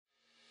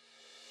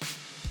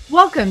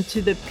Welcome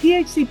to the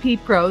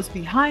PHCP Pros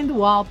Behind the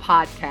Wall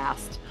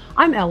podcast.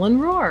 I'm Ellen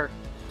Rohr,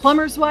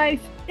 plumber's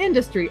wife,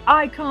 industry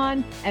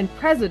icon, and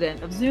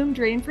president of Zoom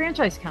Drain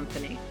Franchise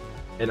Company.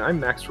 And I'm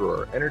Max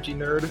Rohr, energy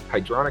nerd,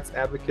 hydronics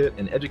advocate,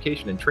 and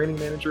education and training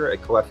manager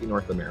at Caleffi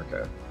North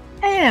America.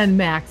 And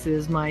Max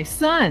is my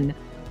son.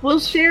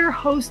 We'll share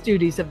host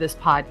duties of this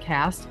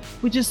podcast,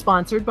 which is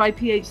sponsored by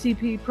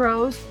PHCP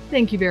Pros.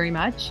 Thank you very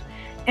much.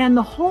 And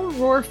the whole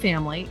Rohr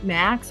family,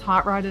 Max,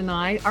 Hot Rod, and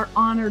I, are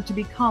honored to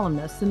be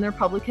columnists in their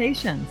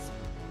publications.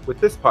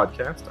 With this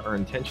podcast, our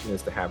intention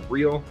is to have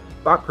real,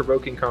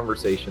 thought-provoking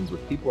conversations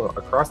with people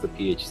across the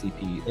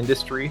PHCP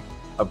industry.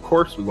 Of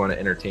course, we want to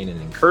entertain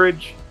and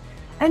encourage.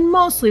 And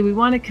mostly, we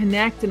want to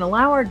connect and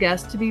allow our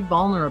guests to be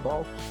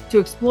vulnerable, to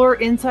explore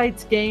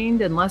insights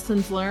gained and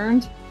lessons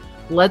learned.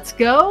 Let's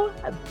go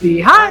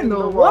behind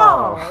the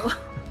wall.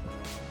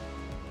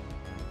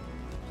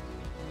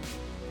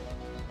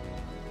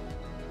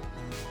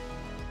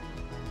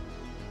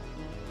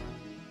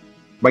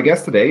 My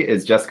guest today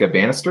is Jessica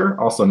Bannister,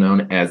 also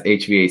known as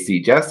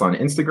HVAC Jess on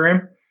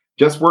Instagram.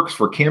 Jess works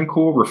for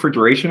Camcool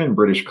Refrigeration in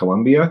British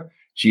Columbia.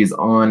 She is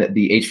on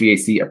the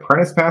HVAC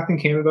Apprentice Path in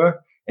Canada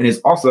and is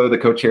also the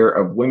co-chair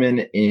of Women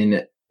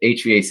in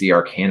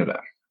HVACR Canada.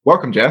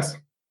 Welcome, Jess.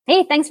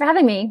 Hey, thanks for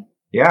having me.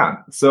 Yeah.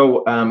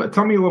 So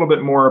tell me a little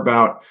bit more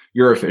about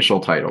your official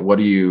title. What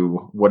do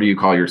you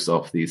call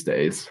yourself these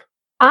days?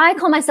 I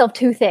call myself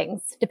two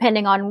things,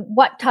 depending on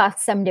what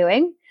tasks I'm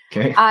doing.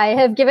 Okay. I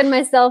have given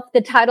myself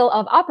the title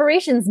of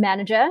operations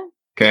manager.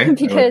 Okay.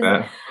 Because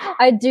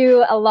I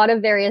do a lot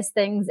of various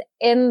things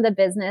in the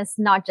business,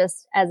 not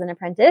just as an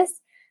apprentice.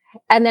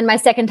 And then my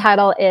second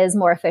title is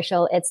more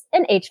official. It's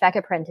an HVAC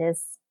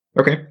apprentice.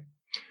 Okay.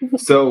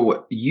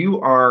 So you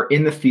are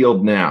in the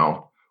field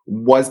now.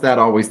 Was that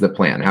always the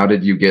plan? How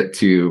did you get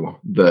to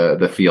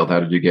the field? How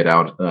did you get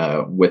out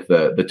with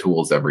the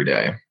tools every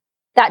day?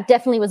 That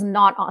definitely was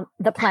not on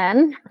the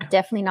plan.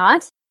 Definitely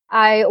not.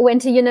 I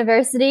went to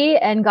university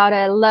and got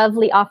a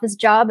lovely office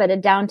job at a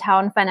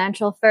downtown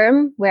financial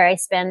firm where I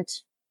spent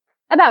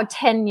about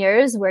 10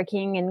 years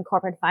working in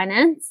corporate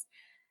finance.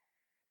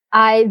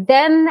 I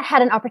then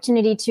had an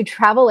opportunity to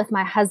travel with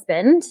my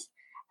husband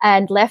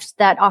and left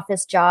that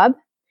office job.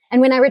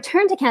 And when I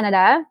returned to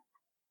Canada,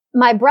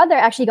 my brother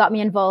actually got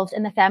me involved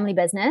in the family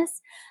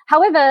business.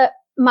 However,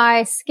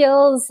 my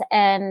skills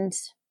and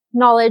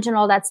knowledge and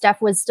all that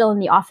stuff was still in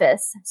the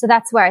office. So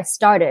that's where I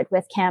started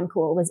with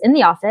Camcool, was in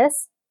the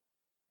office.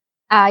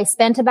 I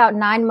spent about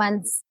 9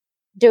 months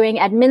doing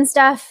admin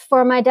stuff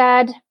for my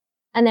dad.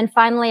 And then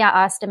finally, I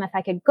asked him if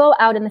I could go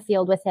out in the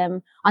field with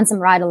him on some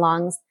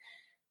ride-alongs.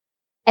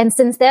 And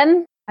since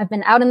then, I've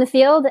been out in the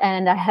field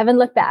and I haven't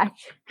looked back.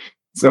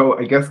 So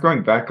I guess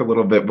going back a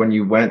little bit, when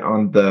you went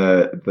on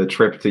the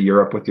trip to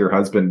Europe with your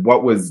husband,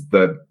 what was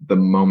the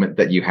moment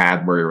that you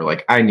had where you were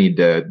like, I need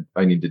to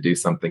do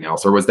something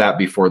else? Or was that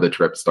before the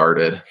trip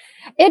started?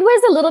 It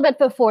was a little bit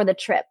before the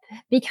trip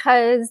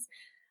because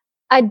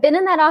I'd been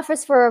in that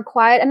office for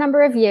quite a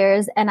number of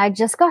years and I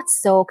just got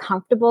so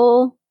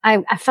comfortable.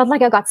 I felt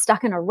like I got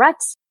stuck in a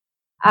rut.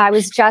 I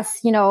was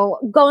just,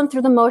 going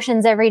through the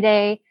motions every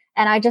day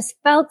and I just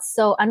felt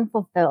so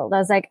unfulfilled. I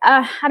was like,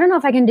 I don't know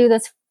if I can do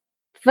this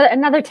for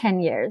another 10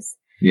 years.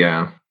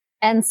 Yeah.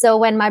 And so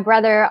when my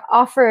brother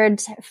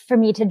offered for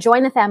me to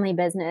join the family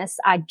business,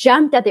 I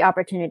jumped at the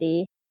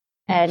opportunity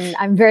and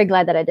I'm very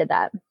glad that I did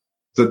that.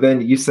 So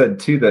then you said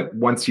too that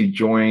once you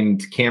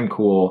joined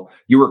Camcool,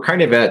 you were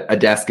kind of at a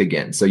desk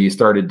again. So you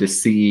started to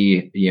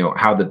see,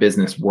 how the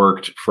business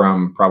worked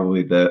from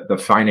probably the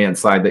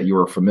finance side that you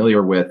were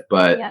familiar with,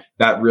 but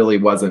that really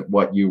wasn't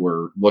what you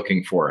were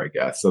looking for, I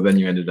guess. So then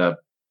you ended up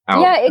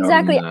out,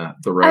 exactly. out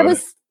the road.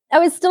 I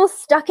was still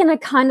stuck in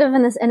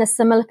a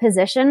similar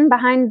position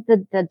behind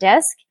the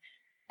desk.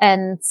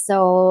 And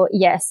so,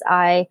 yes,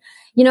 I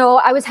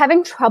was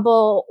having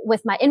trouble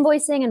with my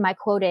invoicing and my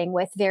quoting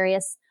with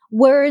various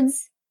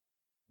words,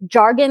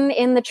 jargon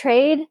in the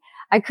trade.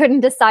 I couldn't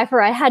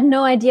decipher. I had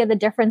no idea the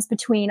difference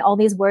between all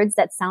these words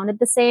that sounded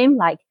the same,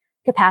 like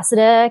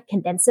capacitor,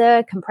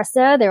 condenser,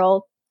 compressor. They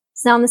all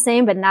sound the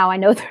same, but now I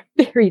know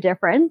they're very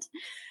different.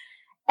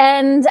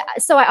 And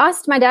so I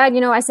asked my dad,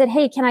 I said,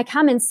 hey, can I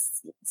come and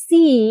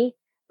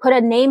put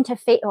a name to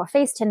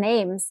face to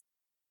names?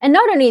 And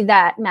not only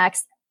that,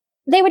 Max,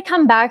 they would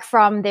come back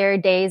from their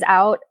days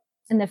out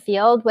in the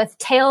field with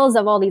tales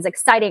of all these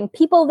exciting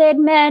people they'd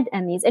met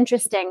and these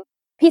interesting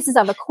pieces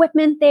of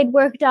equipment they'd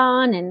worked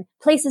on and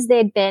places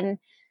they'd been.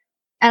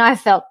 And I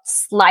felt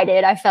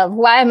slighted. I felt,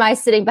 why am I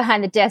sitting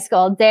behind the desk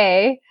all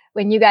day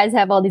when you guys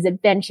have all these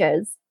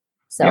adventures?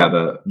 So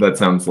yeah, that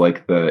sounds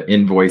like the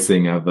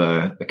invoicing of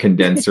a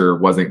condenser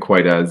wasn't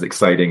quite as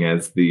exciting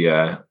as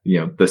the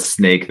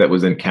snake that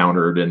was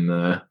encountered in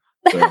the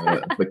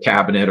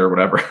cabinet or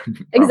whatever.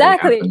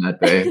 Exactly. That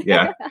day.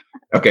 Yeah.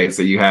 Okay.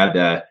 So you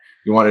had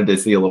you wanted to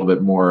see a little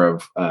bit more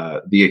of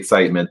the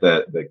excitement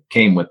that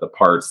came with the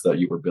parts that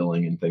you were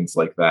billing and things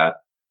like that.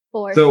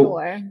 For So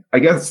sure. I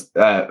guess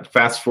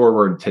fast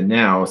forward to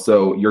now.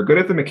 So you're good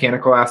at the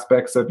mechanical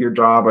aspects of your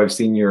job. I've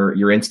seen your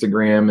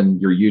Instagram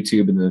and your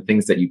YouTube and the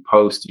things that you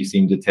post. You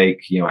seem to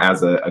take,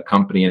 as a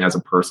company and as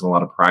a person, a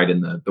lot of pride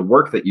in the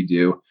work that you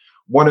do.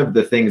 One of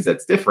the things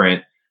that's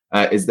different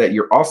is that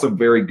you're also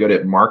very good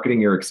at marketing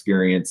your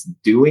experience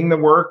doing the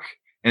work.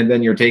 And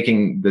then you're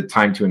taking the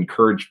time to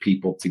encourage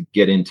people to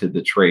get into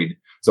the trade.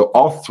 So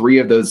all three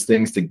of those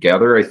things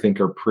together, I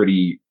think, are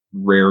pretty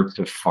rare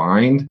to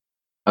find.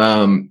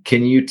 Can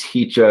you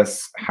teach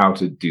us how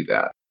to do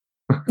that?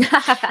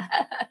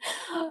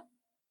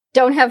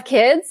 Don't have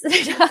kids.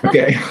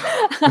 Okay.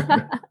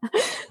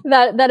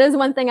 That is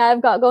one thing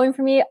I've got going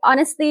for me.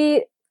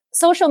 Honestly,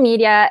 social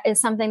media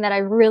is something that I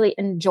really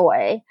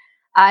enjoy.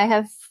 I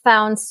have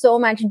found so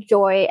much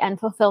joy and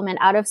fulfillment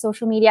out of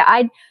social media.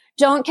 I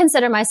don't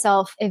consider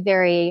myself a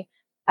very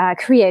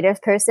creative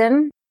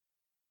person,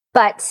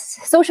 but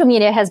social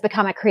media has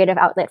become a creative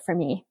outlet for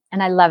me,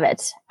 and I love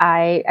it.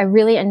 I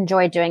really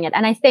enjoy doing it.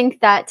 And I think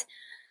that,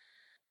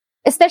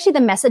 especially the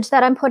message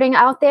that I'm putting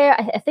out there,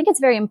 I think it's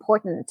very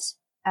important.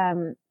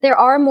 There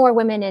are more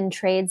women in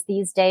trades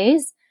these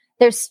days.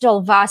 There's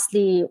still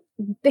the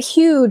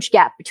huge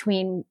gap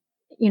between,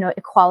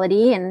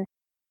 equality. And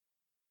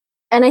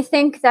I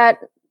think that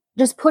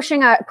just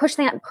pushing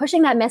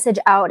that message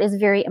out is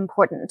very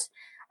important.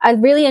 I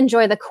really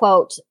enjoy the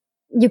quote,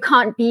 "You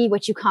can't be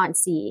what you can't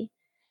see."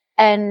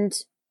 And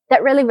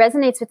that really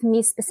resonates with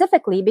me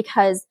specifically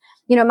because,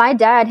 my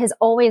dad has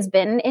always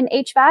been in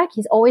HVAC.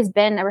 He's always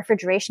been a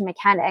refrigeration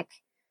mechanic.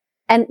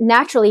 And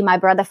naturally, my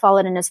brother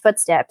followed in his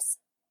footsteps.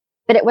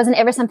 But it wasn't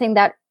ever something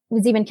that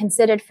was even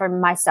considered for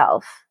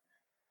myself.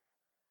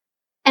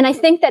 And I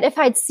think that if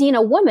I'd seen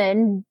a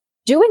woman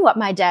doing what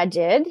my dad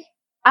did,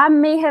 I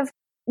may have,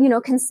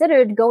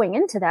 considered going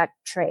into that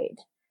trade.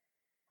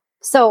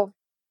 So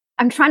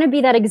I'm trying to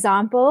be that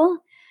example.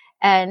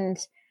 And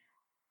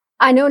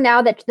I know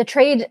now that the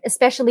trade,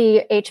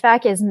 especially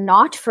HVAC, is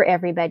not for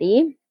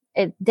everybody.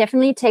 It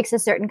definitely takes a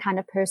certain kind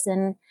of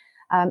person.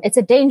 It's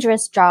a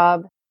dangerous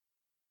job.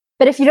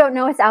 But if you don't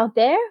know it's out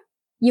there,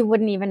 you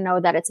wouldn't even know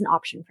that it's an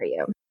option for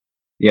you.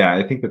 Yeah,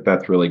 I think that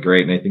that's really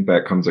great. And I think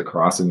that comes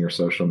across in your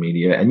social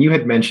media. And you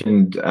had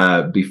mentioned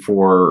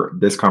before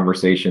this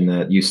conversation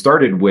that you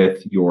started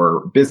with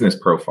your business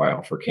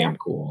profile for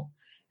CamCool.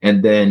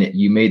 And then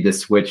you made the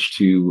switch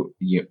to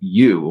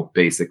you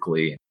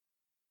basically.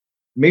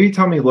 Maybe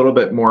tell me a little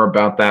bit more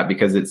about that,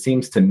 because it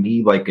seems to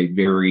me like a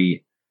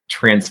very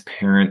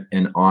transparent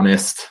and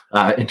honest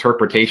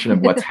interpretation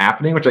of what's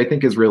happening, which I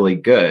think is really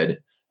good.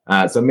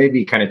 So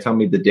maybe kind of tell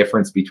me the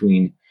difference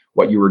between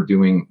what you were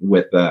doing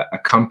with a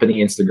company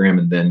Instagram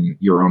and then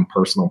your own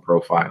personal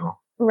profile.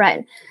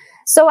 Right.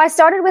 So I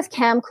started with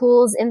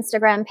CamCool's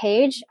Instagram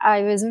page.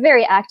 I was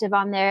very active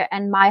on there,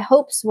 and my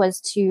hopes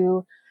was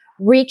to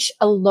reach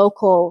a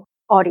local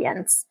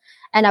audience.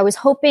 And I was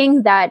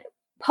hoping that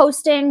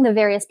posting the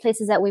various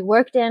places that we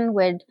worked in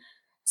would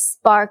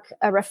spark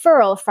a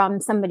referral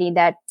from somebody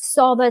that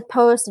saw the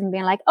post and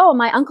being like, "Oh,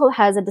 my uncle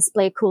has a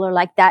display cooler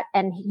like that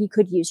and he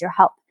could use your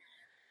help."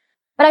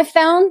 But I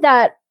found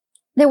that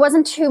there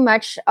wasn't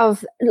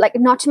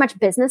not too much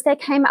business that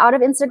came out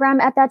of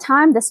Instagram at that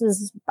time. This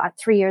was about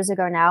 3 years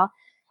ago now.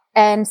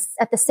 And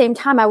at the same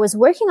time, I was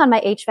working on my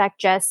HVAC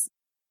Jess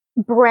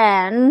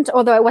brand,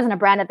 although it wasn't a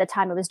brand at the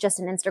time. It was just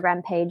an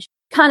Instagram page,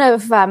 kind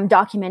of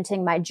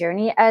documenting my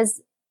journey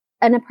as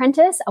an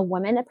apprentice, a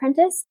woman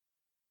apprentice.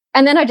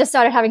 And then I just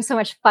started having so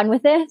much fun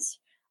with it,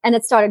 and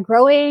it started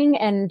growing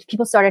and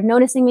people started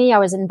noticing me. I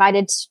was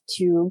invited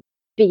to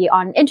be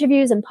on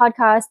interviews and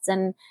podcasts,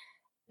 and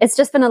it's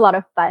just been a lot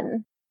of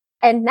fun.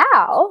 And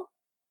now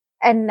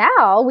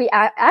we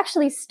are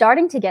actually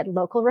starting to get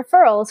local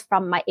referrals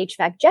from my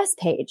HVAC Jess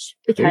page.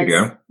 Because, there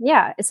you go.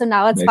 Yeah. So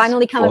now it's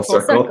finally come a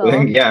full circle.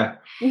 Thing. Yeah.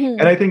 Mm-hmm.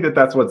 And I think that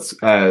that's what's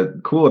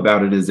cool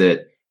about it is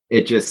it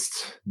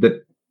just,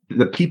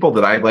 the people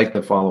that I like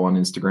to follow on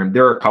Instagram,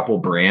 there are a couple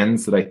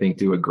brands that I think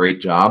do a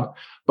great job,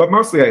 but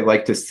mostly I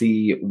like to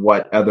see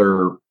what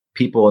other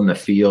people in the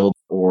field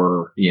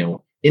or,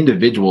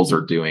 individuals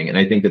are doing. And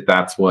I think that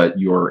that's what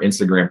your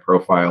Instagram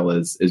profile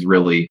is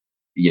really,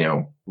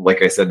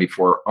 like I said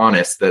before,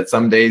 honest, that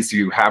some days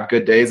you have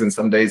good days and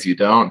some days you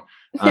don't.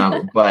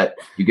 But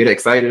you get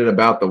excited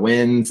about the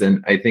wins.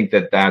 And I think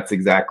that that's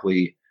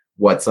exactly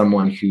what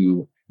someone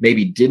who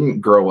maybe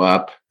didn't grow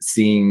up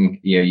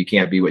seeing, you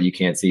can't be what you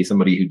can't see.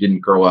 Somebody who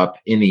didn't grow up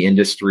in the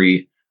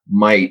industry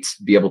might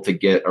be able to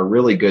get a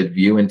really good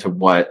view into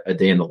what a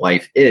day in the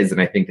life is. And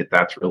I think that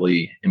that's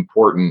really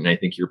important. And I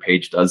think your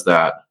page does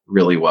that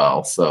really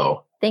well.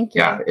 So thank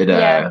you.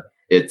 Yeah,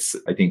 it's,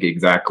 I think,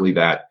 exactly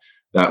that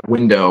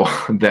window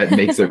that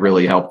makes it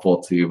really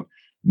helpful to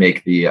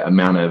make the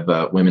amount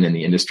of women in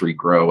the industry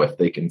grow if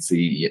they can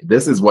see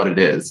this is what it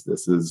is.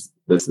 This is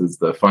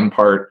the fun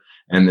part.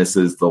 And this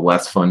is the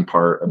less fun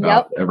part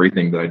about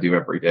everything that I do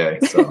every day.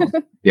 So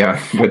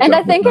yeah. And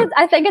I think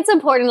it's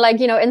important. Like,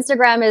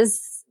 Instagram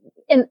is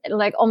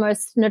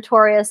almost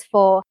notorious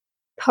for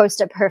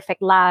post-it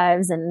perfect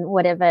lives and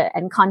whatever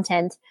and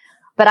content.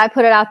 but I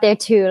put it out there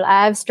too.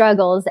 I have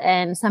struggles,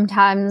 and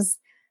sometimes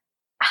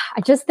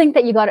I just think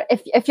that you got to,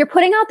 if you're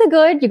putting out the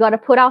good, you got to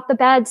put out the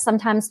bad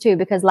sometimes too,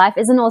 because life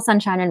isn't all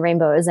sunshine and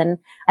rainbows. And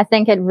I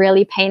think it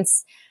really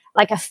paints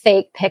like a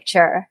fake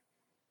picture.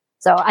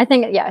 So I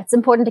think, it's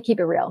important to keep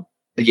it real.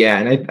 Yeah.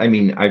 And I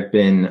mean, I've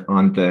been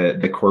on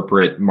the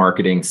corporate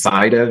marketing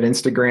side of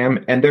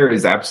Instagram, and there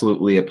is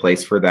absolutely a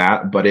place for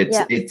that, but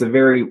it's a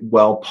very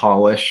well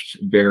polished,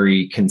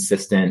 very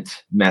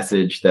consistent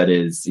message that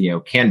is,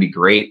 can be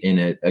great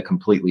in a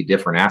completely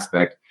different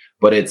aspect,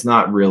 but it's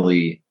not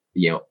really,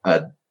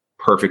 a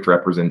perfect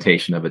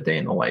representation of a day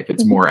in the life.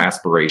 It's more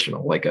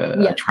aspirational, like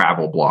a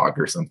travel blog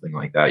or something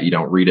like that. You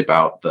don't read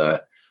about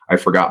I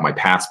forgot my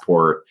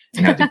passport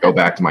and had to go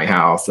back to my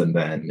house, and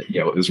then,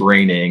 it was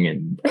raining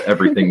and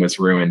everything was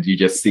ruined. You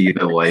just see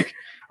the like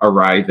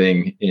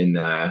arriving in,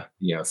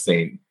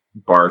 St.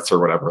 Bart's or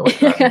whatever like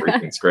that.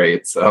 Everything's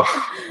great. So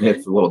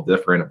it's a little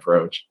different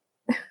approach.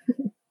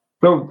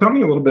 So tell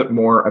me a little bit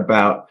more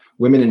about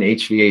Women in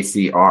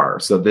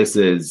HVACR. So this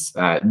is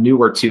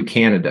newer to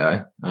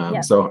Canada.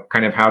 So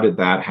kind of how did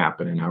that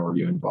happen, and how were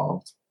you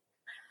involved?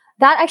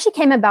 That actually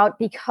came about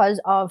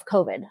because of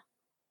COVID.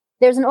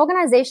 There's an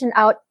organization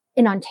out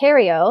in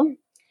Ontario.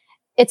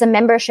 It's a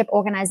membership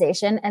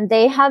organization, and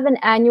they have an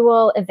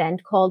annual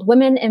event called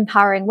Women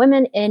Empowering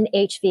Women in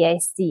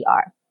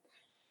HVACR.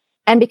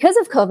 And because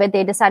of COVID,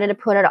 they decided to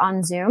put it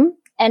on Zoom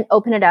and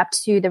open it up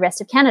to the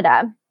rest of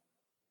Canada.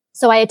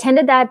 So I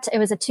attended that. It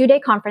was a 2-day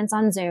conference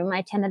on Zoom. I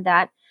attended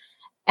that.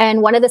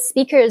 And one of the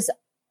speakers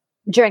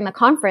during the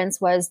conference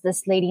was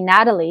this lady,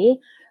 Natalie,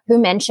 who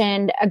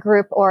mentioned a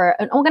group or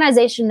an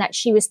organization that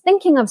she was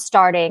thinking of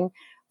starting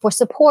for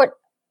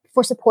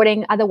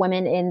supporting other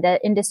women in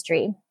the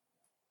industry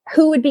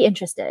who would be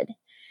interested.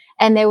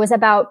 And there was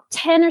about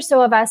 10 or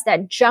so of us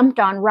that jumped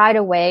on right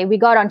away. We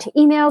got onto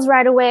emails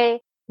right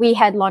away. We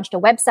had launched a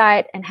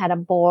website and had a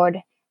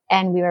board,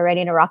 and we were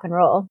ready to rock and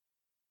roll.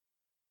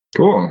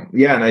 Cool.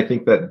 Yeah. And I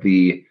think that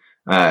the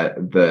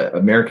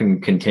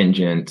American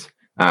contingent,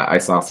 I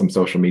saw some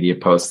social media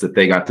posts that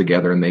they got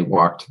together and they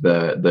walked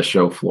the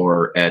show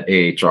floor at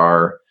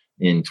AHR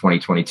in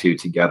 2022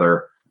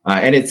 together.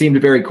 And it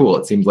seemed very cool.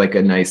 It seemed like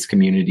a nice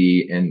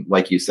community. And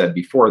like you said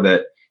before,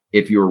 that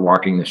if you were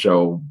walking the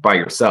show by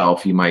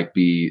yourself, you might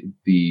be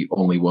the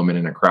only woman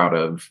in a crowd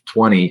of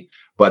 20.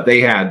 But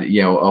they had,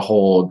 a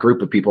whole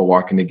group of people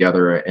walking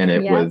together, and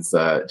it was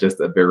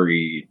just a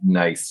very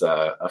nice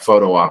a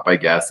photo op, I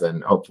guess,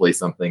 and hopefully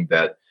something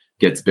that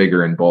gets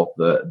bigger in both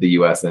the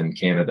US and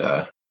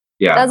Canada.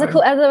 Yeah, that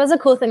was a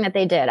cool thing that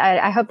they did.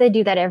 I hope they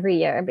do that every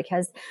year,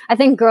 because I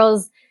think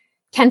girls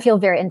can feel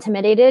very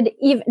intimidated,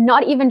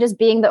 not even just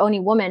being the only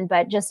woman,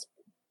 but just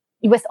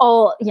with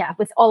all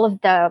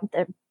of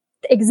the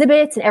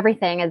exhibits and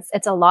everything.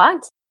 It's a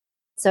lot.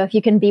 So if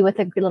you can be with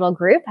a little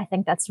group, I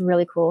think that's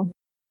really cool.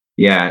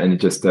 Yeah, and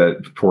just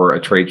for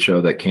a trade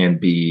show that can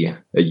be,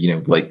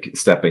 like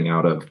stepping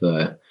out of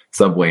the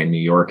subway in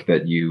New York,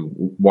 that you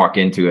walk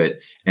into it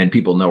and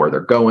people know where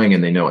they're going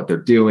and they know what they're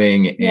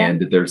doing,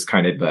 and there's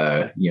kind of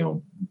a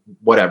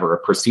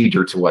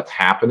procedure to what's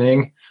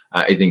happening.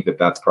 I think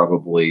that's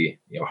probably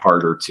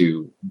harder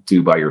to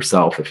do by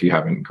yourself if you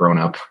haven't grown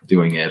up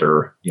doing it,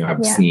 or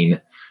have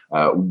seen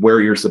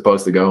where you're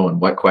supposed to go and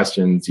what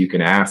questions you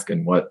can ask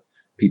and what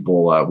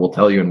people will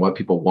tell you and what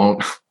people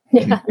won't.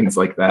 And things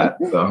like that.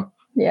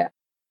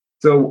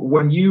 So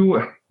when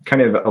you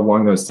kind of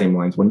along those same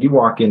lines, when you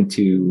walk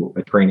into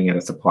a training at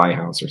a supply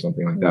house or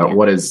something like that,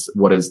 what is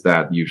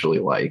that usually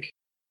like?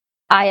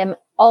 I am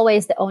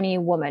always the only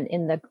woman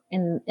in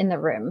the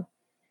room.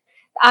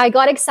 I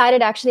got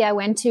excited. Actually, I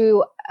went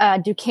to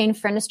Duquesne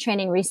furnace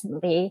training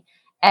recently,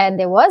 and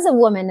there was a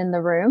woman in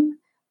the room,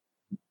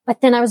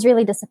 but then I was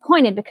really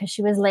disappointed because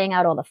she was laying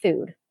out all the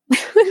food.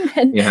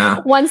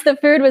 Once the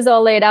food was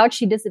all laid out,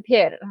 she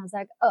disappeared. And I was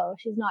like, oh,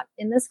 she's not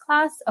in this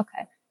class?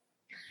 Okay.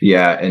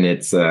 Yeah. And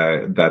it's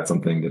that's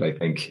something that I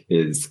think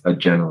is a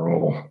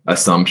general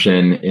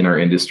assumption in our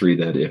industry,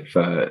 that if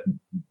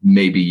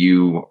maybe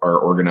you are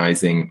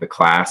organizing the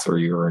class or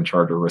you're in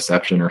charge of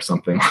reception or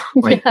something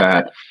like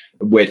that,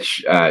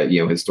 which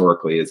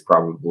historically is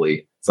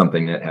probably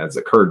something that has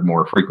occurred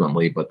more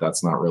frequently, but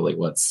that's not really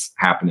what's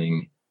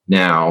happening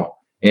now.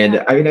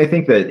 And I mean, I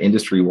think that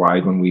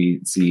industry-wide, when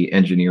we see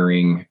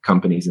engineering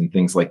companies and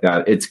things like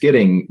that, it's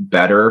getting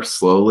better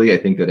slowly. I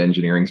think that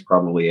engineering is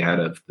probably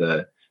ahead of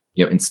the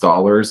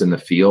installers in the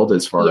field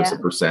as far as a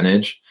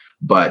percentage,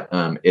 but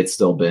it's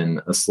still been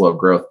a slow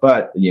growth.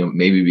 But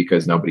maybe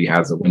because nobody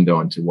has a window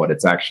into what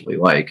it's actually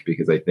like,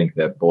 because I think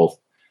that both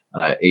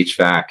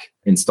HVAC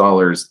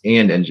installers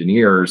and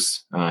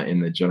engineers in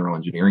the general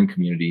engineering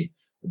community,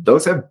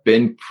 those have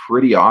been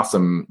pretty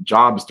awesome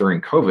jobs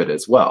during COVID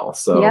as well.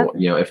 So,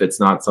 if it's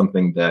not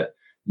something that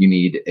you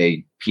need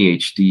a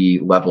PhD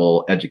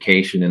level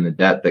education and the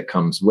debt that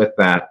comes with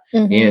that,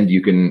 and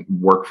you can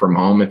work from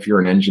home if you're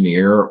an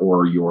engineer,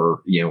 or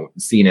you're,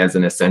 seen as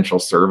an essential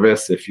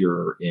service if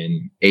you're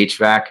in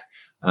HVAC,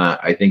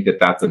 I think that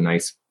that's a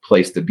nice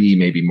place to be,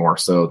 maybe more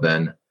so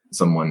than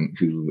someone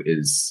who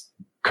is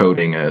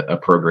coding a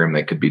program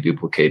that could be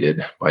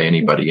duplicated by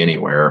anybody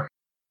anywhere.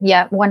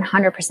 Yeah,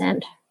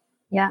 100%.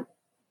 Yeah.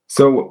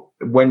 So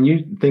when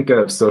you think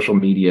of social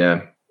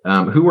media,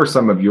 who are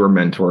some of your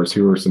mentors?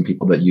 Who are some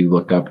people that you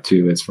look up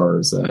to as far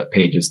as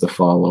pages to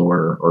follow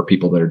or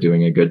people that are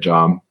doing a good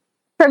job?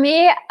 For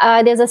me,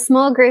 there's a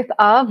small group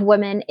of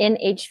women in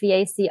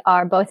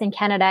HVACR, both in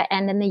Canada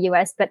and in the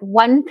US, but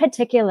one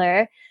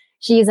particular,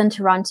 she's in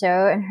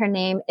Toronto, and her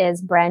name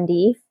is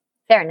Brandy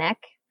Fairneck,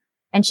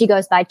 and she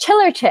goes by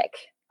Chiller Chick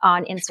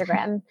on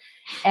Instagram.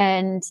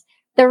 And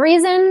the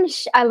reason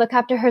I look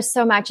up to her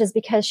so much is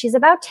because she's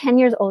about 10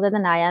 years older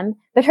than I am,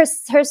 but her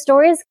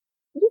story is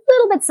a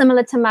little bit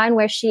similar to mine,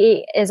 where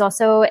she is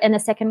also in a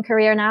second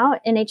career now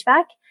in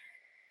HVAC.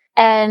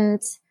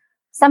 And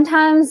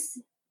sometimes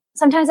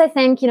I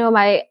think,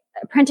 my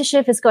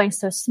apprenticeship is going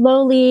so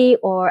slowly,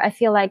 or I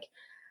feel like,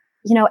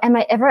 am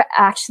I ever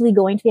actually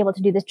going to be able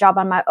to do this job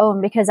on my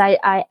own? Because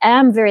I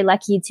am very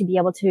lucky to be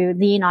able to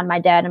lean on my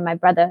dad and my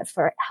brother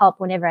for help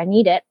whenever I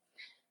need it.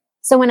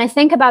 So when I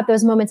think about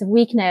those moments of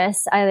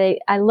weakness, I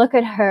look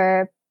at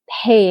her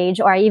page,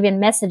 or I even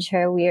message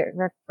her.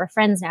 We're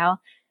friends now.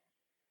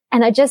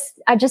 And I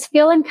just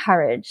feel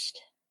encouraged.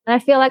 And I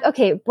feel like,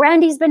 okay,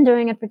 Brandy's been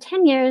doing it for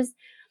 10 years.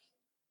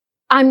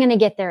 I'm going to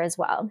get there as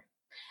well.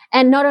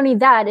 And not only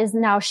that, is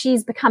now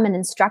she's become an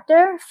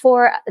instructor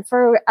for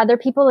other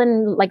people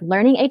in like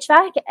learning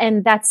HVAC.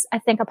 And that's, I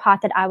think, a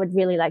path that I would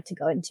really like to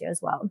go into as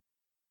well.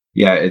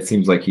 Yeah, it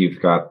seems like you've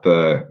got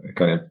the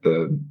kind of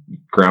the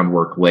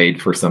groundwork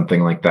laid for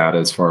something like that,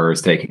 as far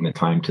as taking the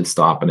time to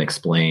stop and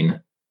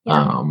explain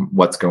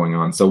what's going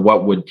on. So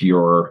what would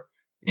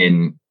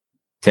in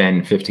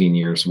 10, 15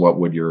 years, what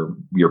would your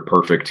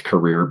perfect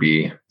career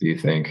be, do you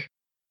think?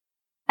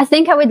 I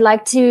think I would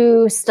like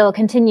to still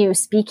continue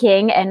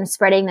speaking and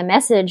spreading the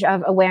message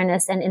of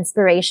awareness and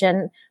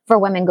inspiration for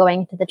women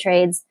going into the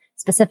trades,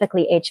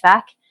 specifically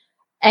HVAC.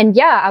 And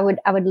yeah, I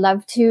would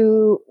love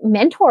to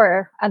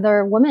mentor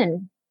other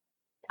women,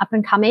 up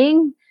and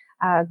coming,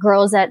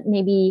 girls that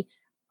maybe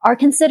are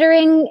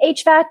considering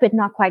HVAC, but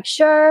not quite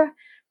sure.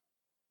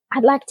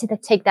 I'd like to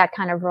take that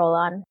kind of role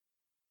on.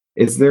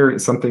 Is there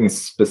something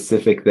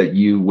specific that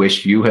you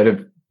wish you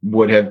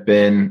would have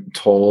been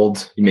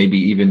told, maybe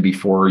even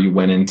before you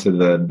went into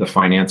the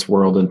finance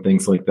world and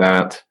things like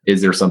that?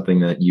 Is there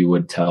something that you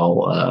would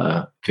tell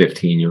a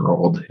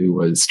 15-year-old who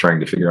was trying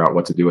to figure out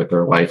what to do with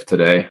their life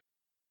today?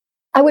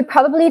 I would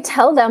probably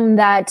tell them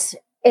that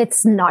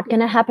it's not going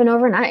to happen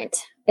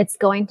overnight. It's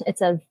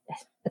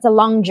a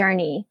long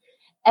journey,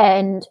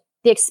 and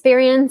the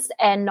experience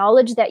and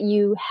knowledge that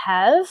you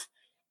have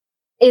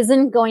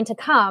isn't going to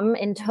come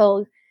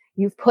until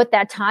you've put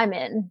that time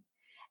in.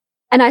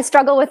 And I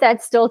struggle with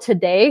that still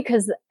today,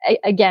 because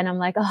again, I'm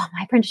like, oh,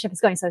 my apprenticeship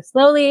is going so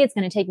slowly. It's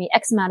going to take me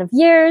X amount of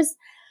years,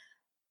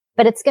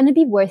 but it's going to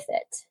be worth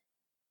it.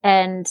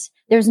 And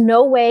there's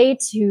no way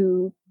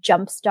to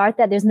jumpstart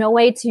that. There's no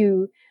way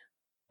to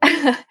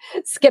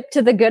skip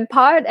to the good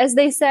part, as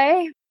they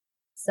say.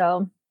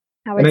 So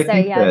I would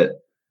say, yeah. That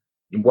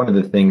one of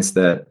the things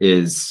that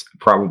is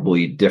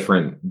probably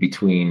different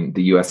between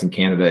the US and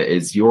Canada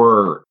is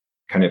your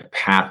kind of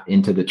path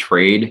into the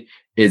trade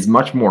is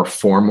much more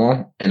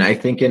formal. And I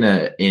think in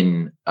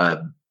a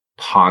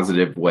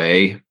positive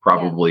way,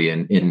 probably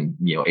in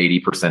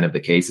 80% of the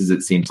cases,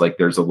 it seems like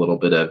there's a little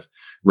bit of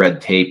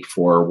red tape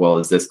for, well,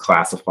 is this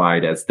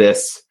classified as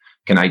this?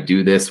 Can I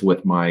do this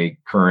with my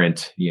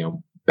current,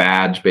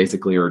 badge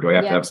basically, or do I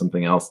have to have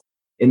something else?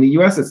 In the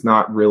US, it's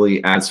not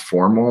really as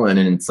formal. And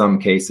in some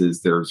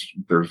cases, there's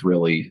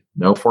really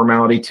no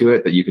formality to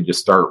it, that you can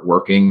just start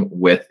working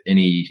with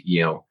any,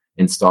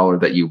 installer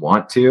that you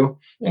want to,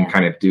 and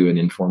kind of do an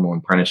informal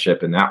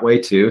apprenticeship in that way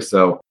too.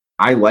 So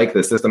I like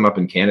the system up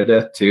in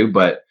Canada too,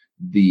 but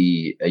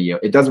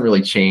it doesn't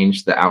really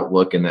change the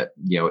outlook, and that,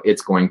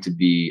 it's going to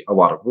be a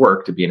lot of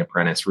work to be an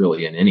apprentice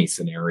really in any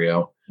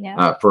scenario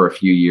for a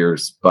few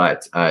years,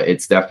 but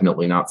it's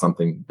definitely not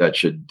something that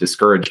should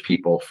discourage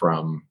people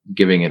from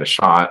giving it a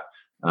shot.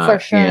 For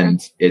sure. And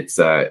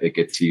it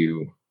gets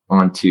you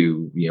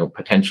onto,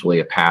 potentially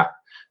a path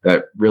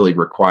that really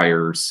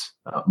requires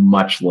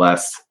much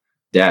less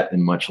debt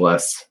and much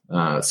less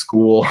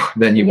school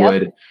than you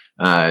would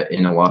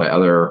in a lot of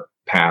other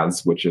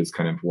paths, which is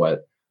kind of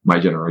what my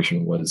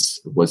generation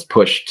was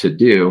pushed to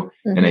do.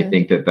 Mm-hmm. And I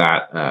think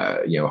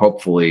that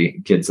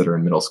hopefully kids that are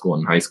in middle school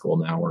and high school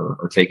now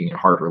are taking a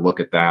harder look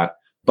at that.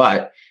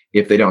 But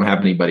if they don't have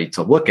anybody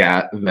to look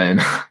at,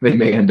 then they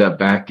may end up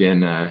back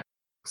in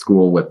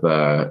school with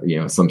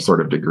some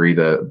sort of degree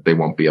that they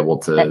won't be able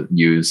to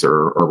use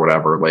or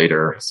whatever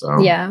later. So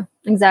yeah,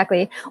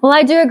 exactly. Well,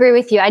 I do agree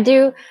with you. I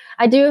do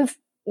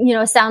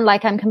sound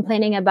like I'm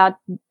complaining about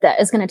that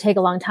it's going to take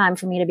a long time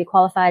for me to be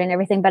qualified and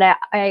everything, but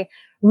I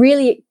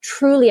really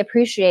truly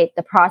appreciate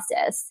the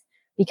process,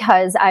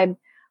 because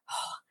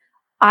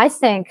I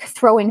think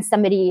throwing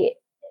somebody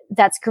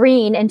that's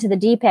green into the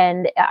deep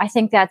end, I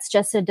think that's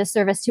just a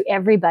disservice to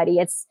everybody.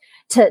 It's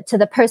to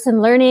the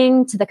person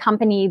learning, to the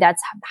company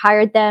that's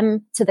hired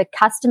them, to the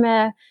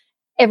customer.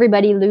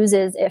 Everybody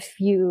loses if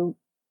you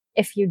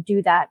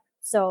do that.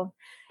 So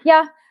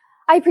Yeah,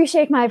 I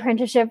appreciate my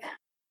apprenticeship.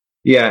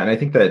 Yeah, and I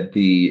think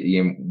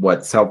that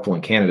what's helpful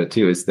in Canada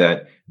too is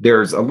that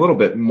there's a little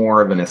bit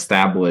more of an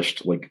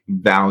established like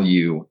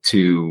value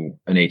to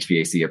an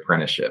HVAC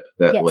apprenticeship.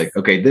 That Yes. like,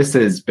 okay, this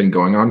has been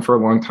going on for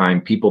a long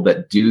time. People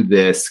that do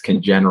this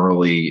can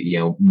generally,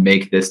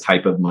 make this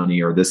type of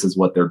money, or this is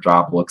what their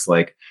job looks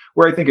like.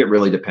 Where I think it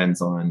really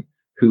depends on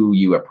who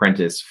you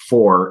apprentice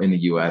for in the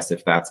US,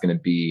 if that's going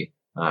to be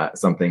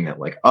something that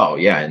like, oh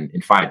yeah,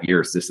 in 5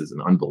 years, this is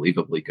an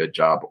unbelievably good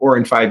job. Or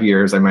in 5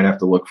 years, I might have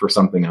to look for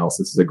something else.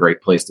 This is a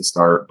great place to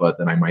start, but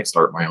then I might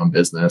start my own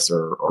business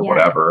or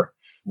whatever.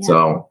 Yeah.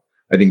 So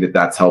I think that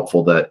that's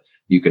helpful that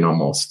you can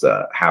almost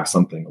have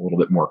something a little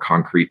bit more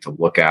concrete to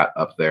look at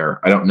up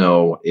there. I don't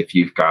know if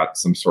you've got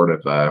some sort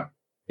of,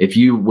 if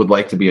you would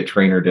like to be a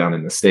trainer down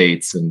in the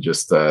States and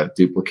just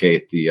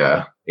duplicate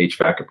the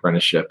HVAC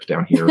apprenticeship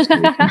down here, so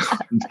we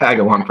can tag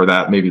along for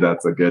that. Maybe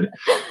that's a good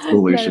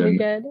solution.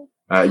 Good.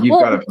 You've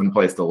got a fun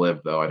place to live,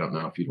 though. I don't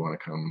know if you'd want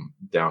to come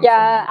down.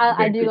 Yeah,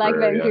 I do like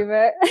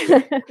Vancouver.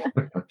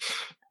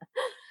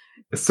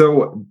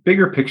 So,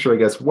 bigger picture, I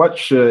guess, what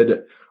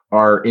should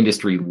our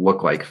industry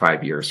look like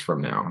 5 years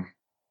from now?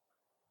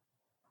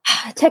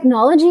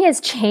 Technology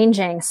is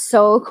changing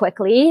so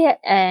quickly,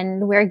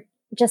 and we're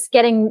just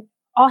getting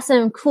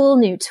awesome, cool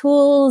new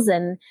tools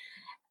and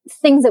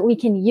things that we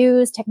can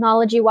use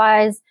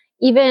technology-wise.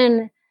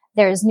 Even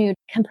there's new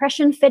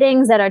compression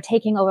fittings that are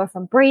taking over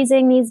from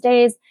brazing these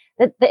days.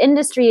 The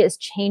industry is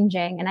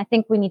changing, and I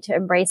think we need to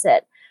embrace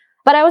it.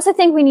 But I also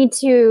think we need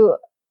to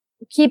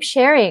keep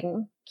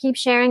sharing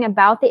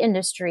about the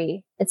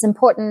industry. It's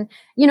important.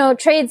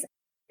 Trades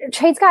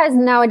guys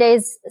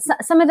nowadays,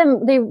 some of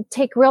them, they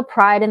take real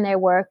pride in their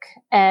work.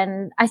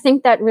 And I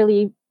think that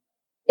really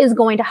is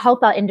going to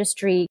help our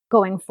industry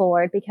going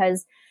forward,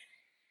 because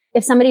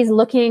if somebody's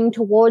looking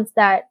towards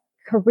that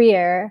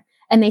career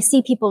and they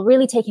see people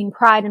really taking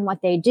pride in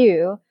what they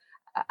do,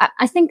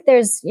 I think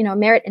there's,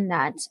 merit in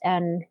that.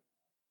 And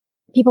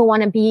people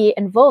want to be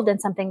involved in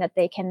something that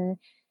they can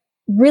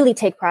really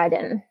take pride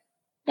in.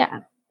 Yeah.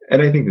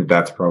 And I think that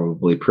that's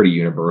probably pretty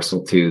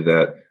universal too,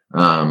 that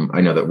I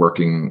know that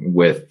working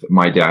with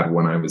my dad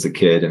when I was a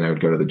kid, and I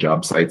would go to the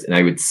job sites and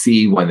I would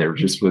see when there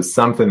just was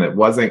something that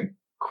wasn't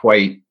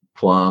quite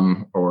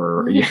plumb,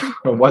 or it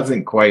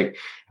wasn't quite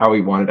how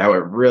he wanted, how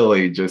it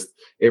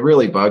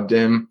really bugged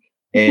him.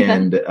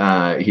 And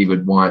he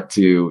would want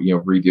to,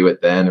 redo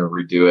it then, or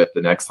redo it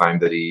the next time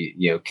that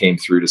he, came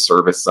through to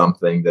service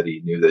something that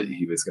he knew that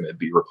he was going to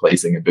be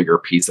replacing a bigger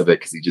piece of it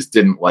because he just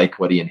didn't like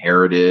what he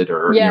inherited,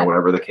 or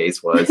whatever the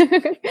case was.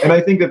 And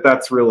I think that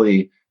that's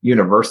really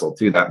universal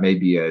too. That may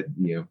be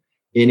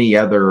any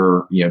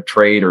other,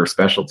 trade or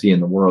specialty in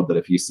the world, that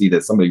if you see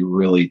that somebody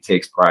really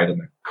takes pride in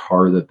the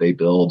car that they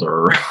build,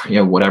 or,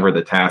 whatever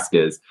the task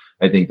is,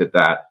 I think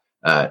that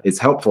is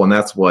helpful. And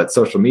that's what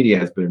social media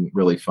has been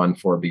really fun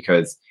for,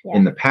 because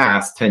in the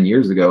past 10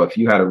 years ago, if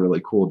you had a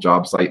really cool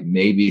job site,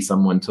 maybe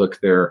someone took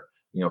their,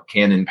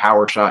 Canon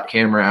PowerShot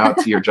camera out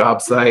to your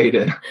job site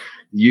and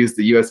used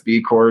the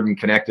USB cord and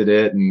connected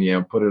it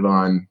and, put it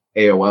on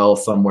AOL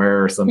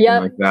somewhere or something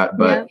like that.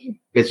 But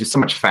it's just so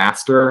much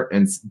faster,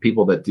 and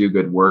people that do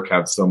good work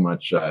have so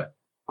much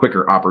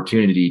quicker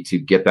opportunity to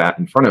get that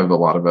in front of a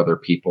lot of other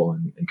people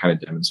and kind of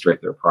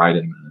demonstrate their pride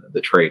in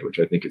the trade, which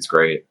I think is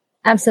great.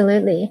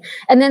 Absolutely.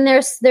 And then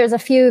there's a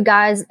few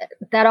guys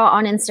that are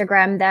on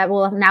Instagram that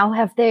will now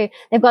have they've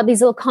got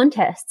these little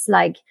contests,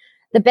 like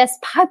the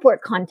best pipework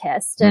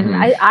contest. And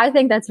I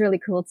think that's really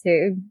cool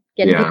too,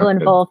 getting people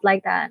involved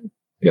like that.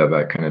 Yeah,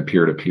 that kind of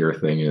peer-to-peer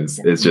thing is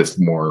just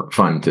more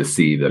fun to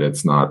see, that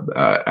it's not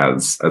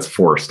as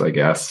forced, I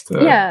guess,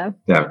 to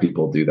have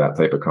people do that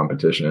type of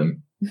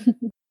competition.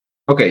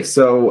 Okay,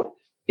 so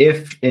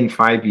if in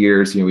 5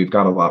 years, we've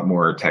got a lot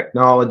more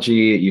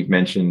technology, you've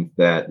mentioned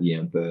that,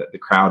 the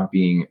crowd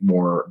being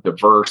more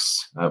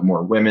diverse,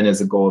 more women is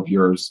a goal of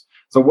yours.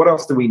 So what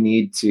else do we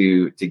need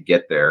to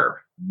get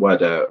there?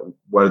 What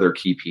other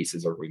key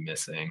pieces are we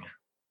missing?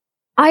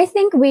 I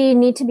think we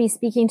need to be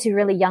speaking to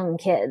really young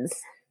kids,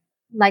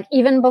 like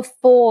even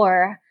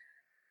before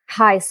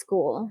high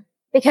school,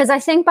 because I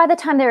think by the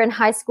time they're in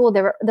high school,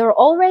 they're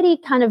already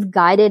kind of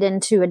guided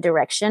into a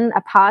direction,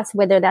 a path,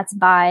 whether that's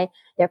by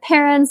their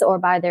parents or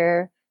by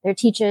their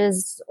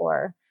teachers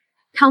or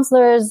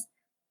counselors.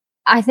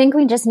 I think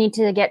we just need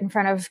to get in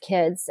front of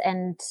kids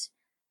and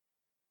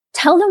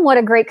tell them what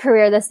a great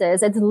career this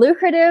is. It's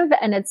lucrative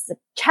and it's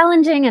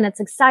challenging and it's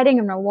exciting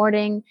and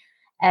rewarding.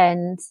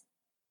 And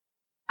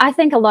I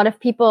think a lot of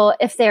people,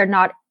 if they're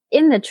not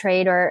in the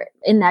trade or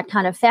in that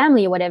kind of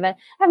family or whatever,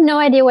 have no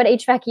idea what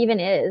HVAC even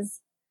is.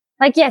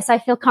 Like, yes, I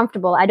feel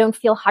comfortable. I don't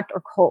feel hot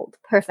or cold.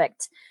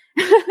 Perfect.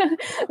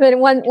 But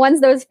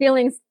once those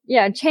feelings,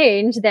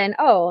 change, then,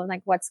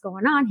 what's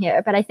going on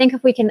here? But I think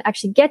if we can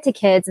actually get to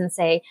kids and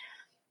say,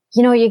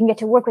 you can get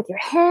to work with your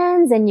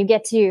hands and you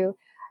get to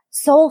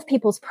solve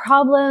people's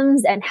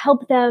problems and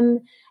help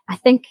them, I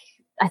think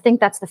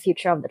that's the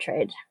future of the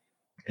trade.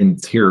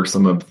 And here are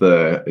some of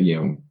the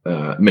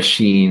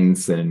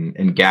machines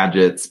and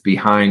gadgets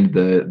behind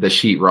the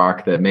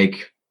sheetrock that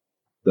make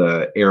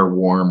the air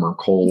warm or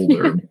cold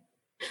or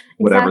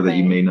whatever that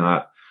you may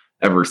not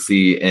ever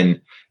see.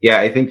 And yeah,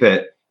 I think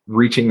that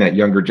reaching that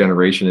younger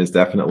generation is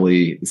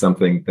definitely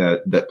something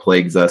that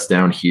plagues us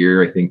down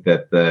here. I think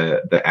that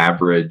the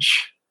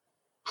average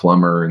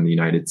plumber in the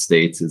United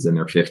States is in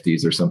their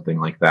 50s or something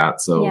like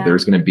that. So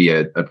there's going to be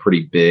a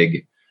pretty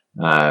big,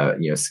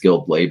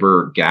 skilled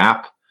labor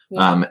gap.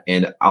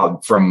 And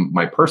from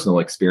my personal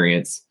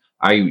experience,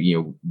 I,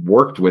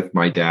 worked with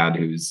my dad,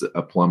 who's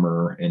a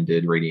plumber and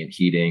did radiant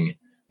heating.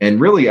 And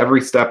really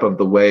every step of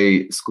the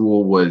way,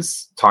 school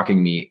was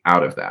talking me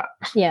out of that.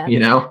 Yeah.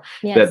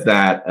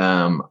 That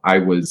I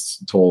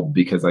was told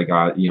because I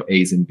got,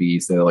 A's and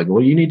B's, they're like,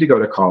 well, you need to go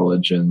to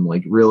college. And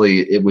like,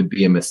 really, it would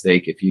be a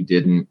mistake if you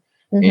didn't.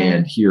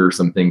 And here are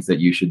some things that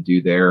you should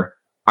do there.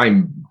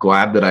 I'm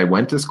glad that I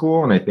went to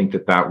school, and I think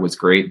that was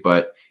great,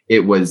 but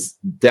it was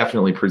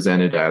definitely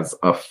presented as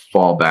a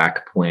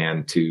fallback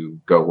plan to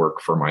go work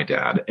for my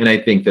dad. And I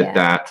think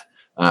that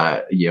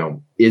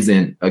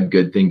isn't a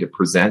good thing to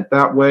present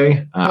that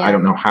way. I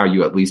don't know how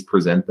you at least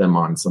present them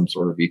on some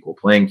sort of equal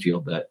playing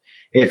field that,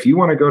 hey, if you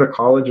want to go to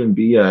college and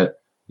be a,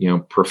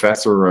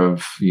 professor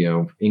of,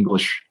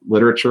 English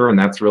literature, and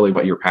that's really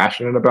what you're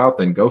passionate about,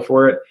 then go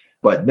for it.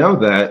 But know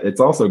that it's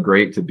also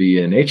great to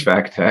be an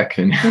HVAC tech,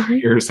 and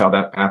here's how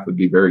that path would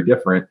be very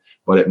different,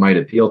 but it might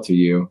appeal to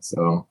you.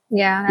 So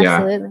yeah,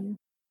 absolutely.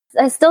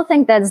 I still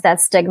think there's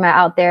that stigma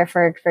out there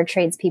for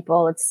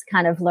tradespeople. It's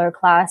kind of lower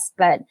class,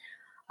 but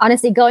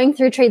honestly, going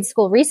through trade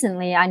school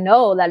recently, I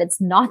know that it's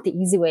not the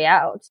easy way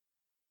out.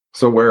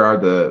 So where are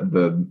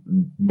the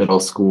middle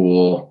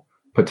school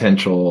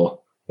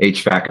potential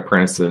HVAC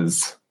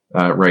apprentices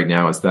right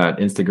now? Is that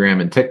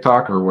Instagram and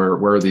TikTok, or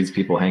where are these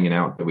people hanging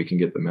out that we can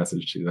get the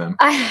message to them?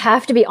 I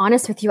have to be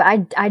honest with you.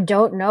 I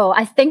don't know.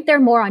 I think they're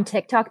more on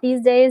TikTok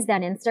these days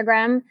than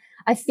Instagram.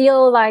 I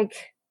feel like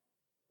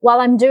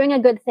while I'm doing a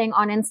good thing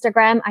on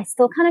Instagram, I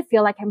still kind of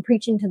feel like I'm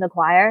preaching to the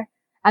choir.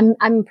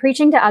 I'm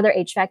preaching to other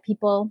HVAC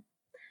people,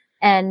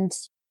 and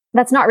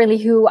that's not really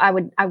who I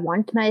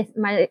want my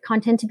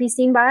content to be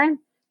seen by.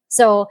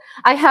 So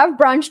I have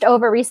branched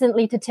over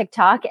recently to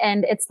TikTok,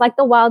 and it's like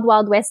the wild,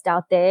 wild west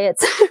out there.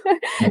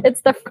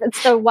 It's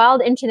the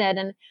wild internet.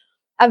 And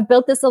I've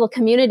built this little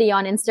community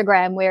on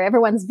Instagram where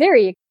everyone's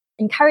very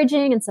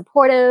encouraging and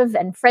supportive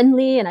and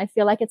friendly. And I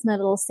feel like it's my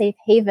little safe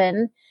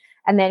haven.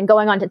 And then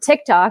going on to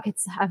TikTok,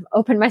 I've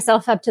opened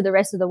myself up to the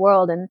rest of the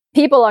world, and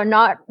people are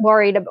not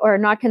worried or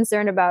not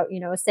concerned about,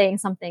 saying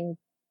something,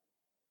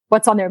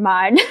 what's on their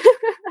mind.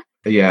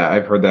 Yeah,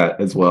 I've heard that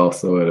as well.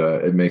 So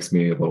it makes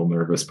me a little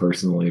nervous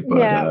personally,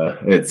 but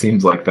it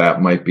seems like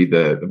that might be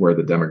where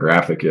the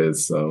demographic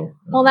is. So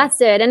well, that's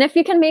it. And if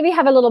you can maybe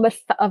have a little bit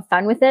of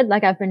fun with it,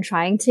 like I've been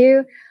trying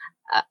to,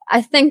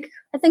 I think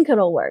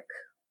it'll work.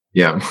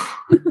 Yeah.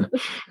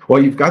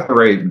 Well, you've got the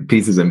right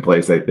pieces in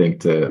place, I think,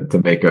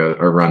 to make a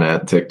run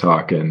at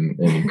TikTok and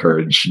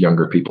encourage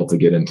younger people to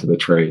get into the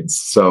trades.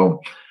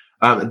 So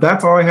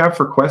that's all I have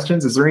for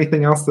questions. Is there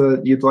anything else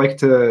that you'd like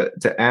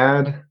to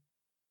add?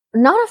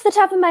 Not off the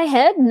top of my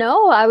head,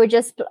 no. I would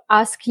just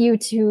ask you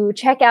to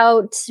check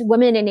out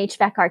Women in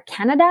HVAC Art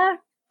Canada.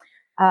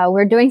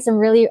 We're doing some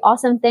really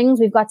awesome things.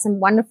 We've got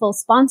some wonderful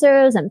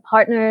sponsors and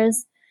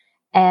partners,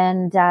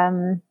 and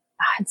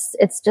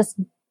it's just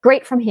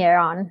great from here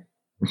on.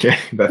 Okay,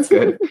 that's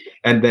good.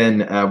 And then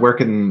where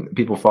can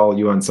people follow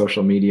you on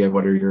social media?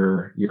 What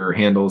are your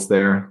handles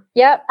there?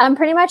 Yep, I'm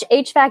pretty much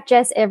HVAC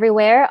Jess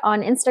everywhere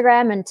on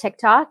Instagram and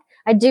TikTok.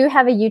 I do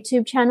have a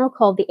YouTube channel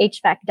called The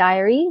HVAC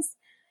Diaries.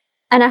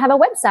 And I have a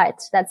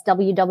website. That's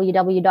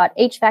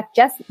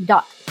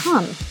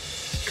www.hvacjess.com.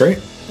 Great.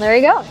 There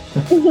you go.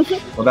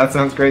 Well, that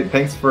sounds great.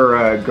 Thanks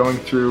for going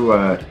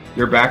through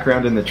your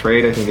background in the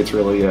trade. I think it's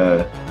really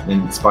an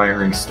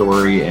inspiring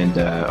story, and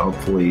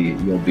hopefully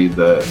you'll be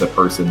the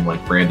person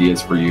like Brandy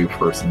is for you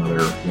for some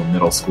other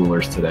middle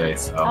schoolers today.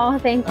 So,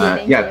 thank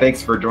you.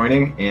 Thanks for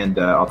joining, and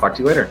I'll talk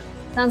to you later.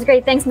 Sounds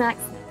great. Thanks, Max.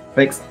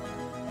 Thanks.